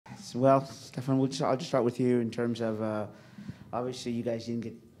Well, Stefan, I'll just start with you in terms of obviously you guys didn't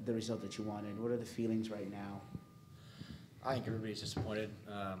get the result that you wanted. What are the feelings right now? I think everybody's disappointed.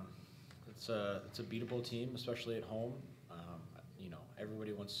 It's a beatable team, especially at home.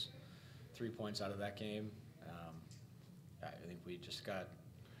 Everybody wants 3 points out of that game. I think we just got.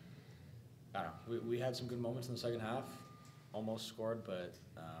 I don't know. We had some good moments in the second half, almost scored, but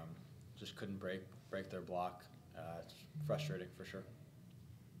just couldn't break their block. It's frustrating for sure.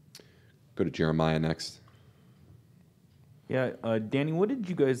 Go to Jeremiah next. Yeah, Danny, what did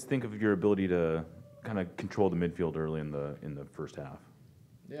you guys think of your ability to kind of control the midfield early in the first half?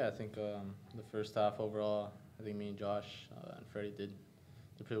 Yeah, I think the first half overall, I think me and Josh and Freddie did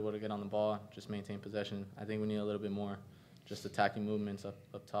pretty well to get on the ball, just maintain possession. I think we need a little bit more just attacking movements up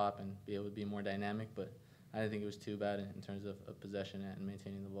top and be able to be more dynamic, but I didn't think it was too bad in terms of possession and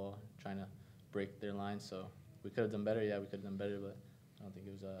maintaining the ball, trying to break their lines. So we could have done better. Yeah, we could have done better, but I don't think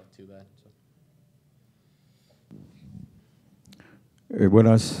it was too bad. So.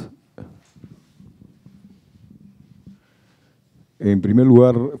 Buenas. En primer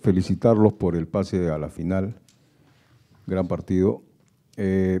lugar, felicitarlos por el pase a la final. Gran partido.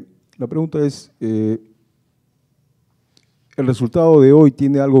 La pregunta es, ¿el resultado de hoy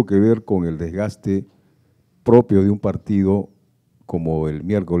tiene algo que ver con el desgaste propio de un partido como el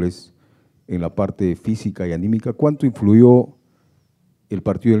miércoles en la parte física y anímica? ¿Cuánto influyó el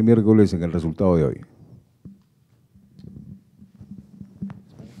partido del miércoles en el resultado de hoy?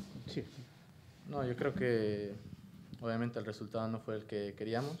 Sí. No, yo creo que obviamente el resultado no fue el que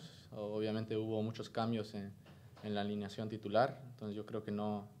queríamos. Obviamente hubo muchos cambios en la alineación titular, entonces yo creo que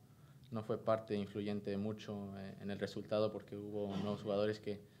no fue parte influyente mucho en el resultado porque hubo nuevos jugadores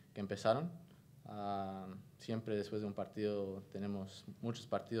que empezaron. Siempre después de un partido tenemos muchos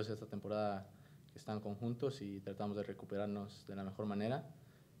partidos esta temporada que están conjuntos y tratamos de recuperarnos de la mejor manera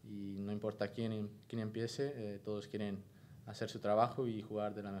y no importa quién empiece, todos quieren hacer su trabajo y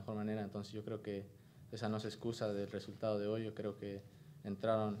jugar de la mejor manera, entonces yo creo que esa no es excusa del resultado de hoy. Yo creo que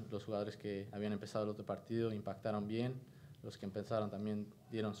entraron los jugadores que habían empezado el otro partido, impactaron bien, los que empezaron también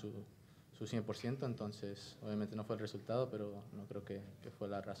dieron su 100%, entonces obviamente no fue el resultado, pero no creo que fue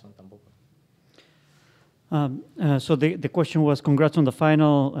la razón tampoco. So the question was, congrats on the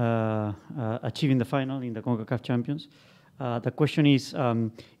final, achieving the final in the CONCACAF Champions. The question is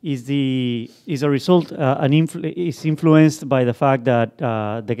the result is influenced by the fact that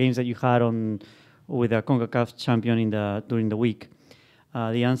the games that you had with the CONCACAF champion during the week?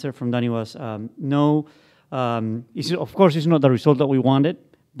 The answer from Danny was no. Of course, it's not the result that we wanted,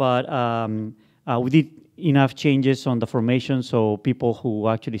 but we did enough changes on the formation so people who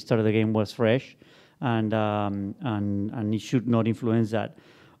actually started the game was fresh, and it should not influence that.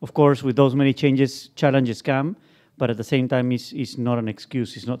 Of course, with those many changes, challenges come, but at the same time, it's not an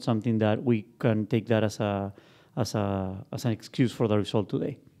excuse. It's not something that we can take that as an excuse for the result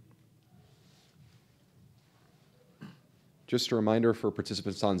today. Just a reminder for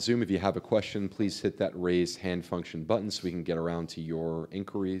participants on Zoom, if you have a question, please hit that raised hand function button so we can get around to your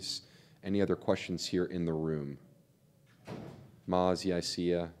inquiries. Any other questions here in the room? Maz,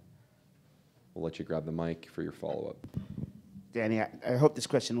 Yaisia, we'll let you grab the mic for your follow-up. Danny, I hope this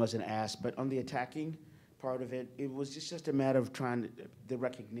question wasn't asked, but on the attacking part of it, it was just a matter of the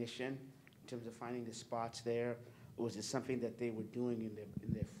recognition in terms of finding the spots there, or was it something that they were doing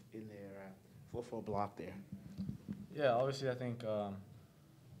in their 4-4 block there? Yeah, obviously I think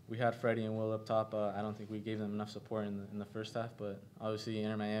we had Freddie and Will up top. I don't think we gave them enough support in the first half, but obviously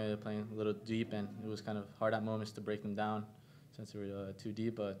Inter Miami were playing a little deep, and it was kind of hard at moments to break them down since we were too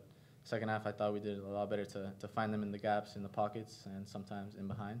deep. But second half, I thought we did a lot better to find them in the gaps, in the pockets, and sometimes in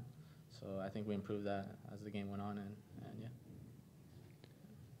behind. So I think we improved that as the game went on, and yeah.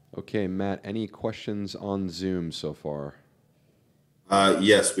 Okay, Matt, any questions on Zoom so far?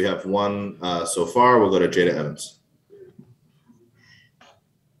 Yes, we have one so far. We'll go to Jada Evans.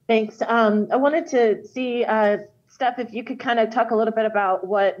 Thanks. I wanted to see, Steph, if you could kind of talk a little bit about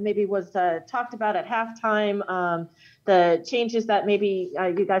what maybe was talked about at halftime, the changes that maybe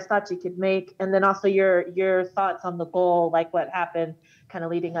you guys thought you could make, and then also your thoughts on the goal, like what happened kind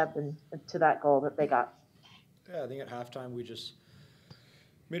of leading up to that goal that they got. Yeah, I think at halftime we just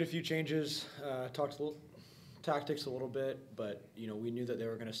made a few changes, talked a little tactics a little bit, but we knew that they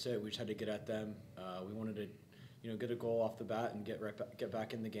were going to sit. We just had to get at them. We wanted to get a goal off the bat and get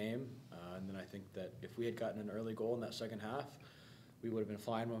back in the game. And then I think that if we had gotten an early goal in that second half, we would have been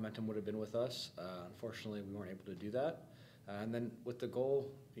fine. Momentum would have been with us. Unfortunately, we weren't able to do that. And then with the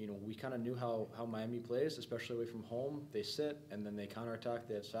goal, we kind of knew how Miami plays, especially away from home. They sit, and then they counterattack.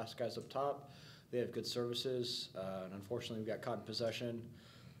 They have fast guys up top. They have good services. And unfortunately, we got caught in possession.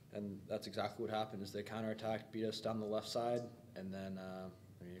 And that's exactly what happened. Is they counterattacked, beat us down the left side, and then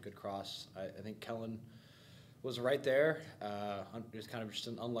a good cross. I think Kellen was right there. It was kind of just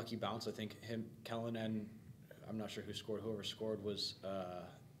an unlucky bounce. I think Kellen, and I'm not sure who scored. Whoever scored was,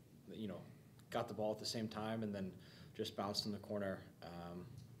 got the ball at the same time, and then just bounced in the corner.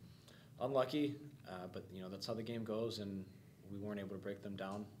 Unlucky, but that's how the game goes, and we weren't able to break them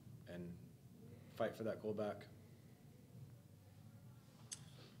down and fight for that goal back.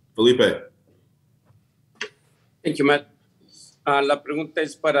 Felipe. Thank you, Matt. La pregunta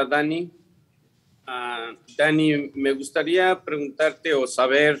es para Danny. Danny, me gustaría preguntarte o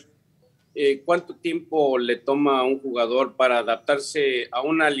saber cuánto tiempo le toma a un jugador para adaptarse a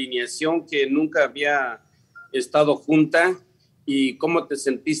una alineación que nunca había estado junta y cómo te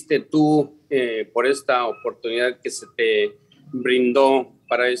sentiste tú por esta oportunidad que se te brindó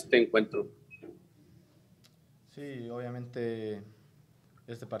para este encuentro. Sí, obviamente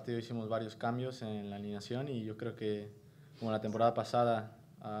este partido hicimos varios cambios en la alineación y yo creo que como la temporada pasada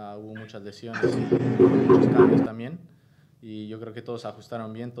hubo muchas lesiones y muchos cambios también y yo creo que todos se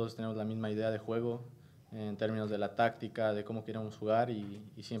ajustaron bien, todos tenemos la misma idea de juego en términos de la táctica, de cómo queremos jugar y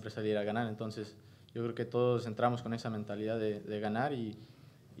siempre salir a ganar. Entonces yo creo que todos entramos con esa mentalidad de ganar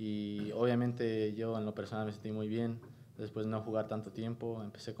y obviamente yo en lo personal me sentí muy bien después de no jugar tanto tiempo.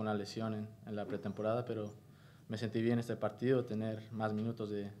 Empecé con una lesión en la pretemporada, pero me sentí bien este partido, tener más minutos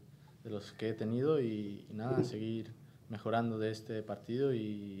de los que he tenido y nada, seguir mejorando de este partido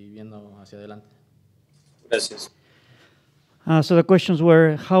y viendo hacia adelante. Gracias. So the questions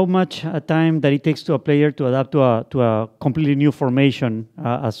were how much time that it takes to a player to adapt to a completely new formation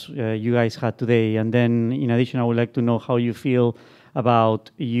as you guys had today, and then in addition, I would like to know how you feel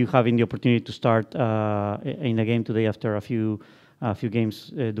about you having the opportunity to start in the game today after a few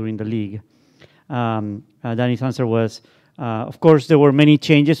games during the league. Danny's answer was, of course, there were many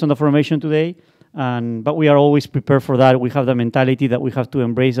changes on the formation today, but we are always prepared for that. We have the mentality that we have to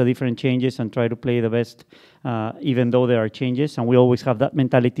embrace the different changes and try to play the best, even though there are changes, and we always have that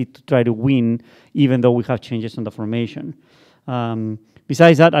mentality to try to win, even though we have changes on the formation.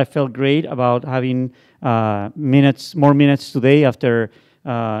 Besides that, I felt great about having more minutes today after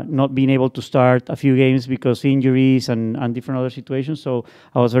not being able to start a few games because injuries and different other situations. So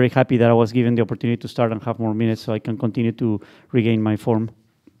I was very happy that I was given the opportunity to start and have more minutes so I can continue to regain my form.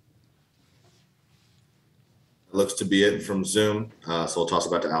 Looks to be it from Zoom, so we'll toss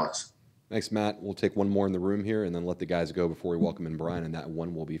it back to Alex. Thanks, Matt. We'll take one more in the room here and then let the guys go before we welcome in Brian, and that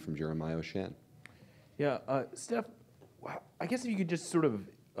one will be from Jeremiah Oshan. Yeah, Steph, I guess if you could just sort of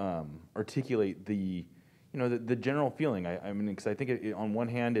articulate the general feeling. I mean, because I think on one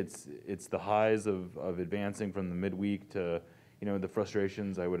hand, it's the highs of advancing from the midweek to, the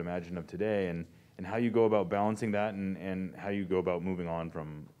frustrations I would imagine of today, and how you go about balancing that, and how you go about moving on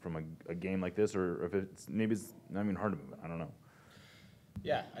from a game like this, or if it's hard to move. I don't know.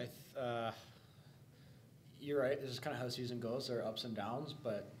 Yeah, you're right. This is kind of how the season goes. There are ups and downs,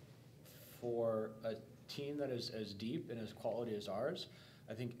 but for a team that is as deep and as quality as ours,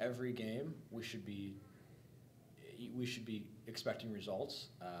 I think every game we should be expecting results.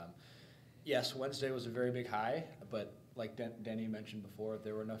 Yes, Wednesday was a very big high, but like Danny mentioned before,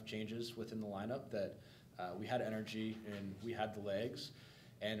 there were enough changes within the lineup that we had energy and we had the legs,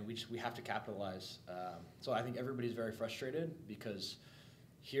 and we have to capitalize. So I think everybody's very frustrated because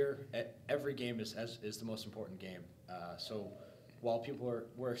here every game is the most important game. So while people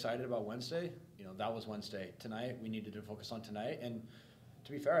were excited about Wednesday, that was Wednesday. Tonight we needed to focus on tonight, and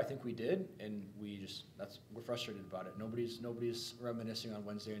to be fair, I think we did, and we're frustrated about it. Nobody's reminiscing on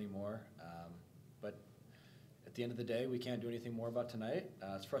Wednesday anymore. But at the end of the day, we can't do anything more about tonight.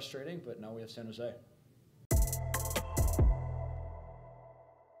 It's frustrating, but now we have San Jose.